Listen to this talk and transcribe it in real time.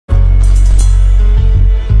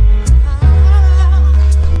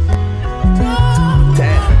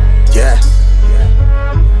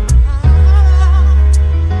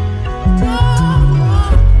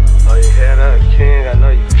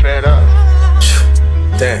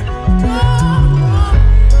Damn.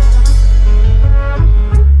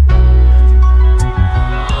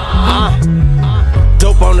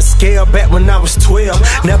 Dope on the scale back when I was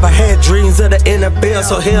 12. Never had dreams of the NFL,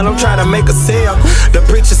 so hell, I'm trying to make a sale. The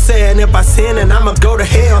preacher saying if I sin, then I'ma go to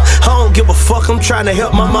hell. I don't give a fuck, I'm trying to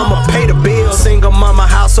help my mama pay the bills. Single mama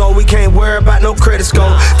household, we can't worry about no credit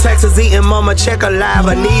score. Taxes eating, mama check alive,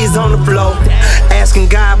 her knees on the floor. Asking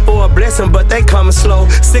God for a blessing, but they coming slow.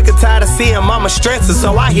 Sick and tired of seeing mama stressing,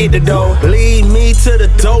 so I hit the door. Lead me to the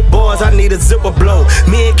dope boys, I need a zipper blow.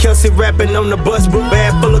 Me and Kelsey rapping on the bus, book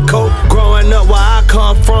bag full of coke. Growing up where I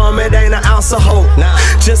come from, it ain't an ounce of hope. Nah,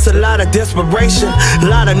 just a lot of desperation. A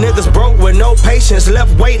lot of niggas broke with no patience,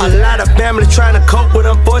 left waiting. A lot of family trying to cope with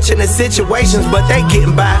unfortunate situations, but they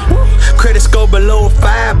getting by. Credit score below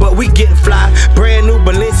 5, but we getting fly. Brand new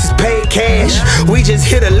Balenci's paid cash. We just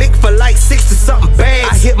hit a lick for like 60 something bags.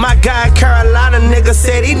 I hit my guy in Carolina, nigga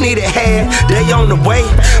said he needed half. They on the way.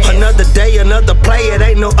 Another day, another play, it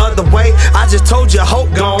ain't no other way. I just told you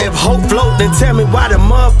hope gone. If hope float, then tell me why the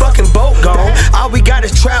motherfucking boat gone. All we got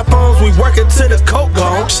is trap phones, we working till the coke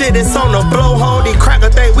gone. Shit, it's on the blow home, these cracker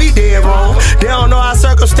think we did wrong. They don't know our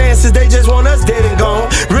circumstances, they just want us dead and gone.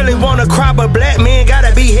 Really wanna cry, but black men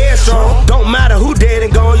gotta be headstrong. Don't matter who dead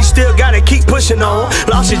and gone, you still gotta keep pushing on.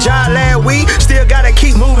 Lost your job last week, still gotta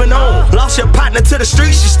keep moving on. Lost your partner to the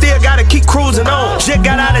streets, you still gotta keep cruising on. Shit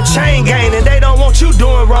got out of chain gang and they don't want you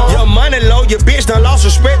doing wrong. Your money low, your bitch done lost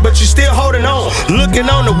respect, but you still holding on. Looking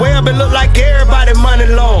on the web, it look like everybody money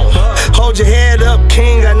long. Hold your head up,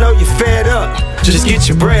 king, I know you fed up. Just get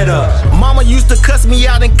your bread up. Mama used to cuss me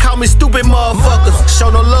out and call me stupid motherfuckers. Show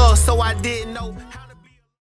no love, so I didn't know how to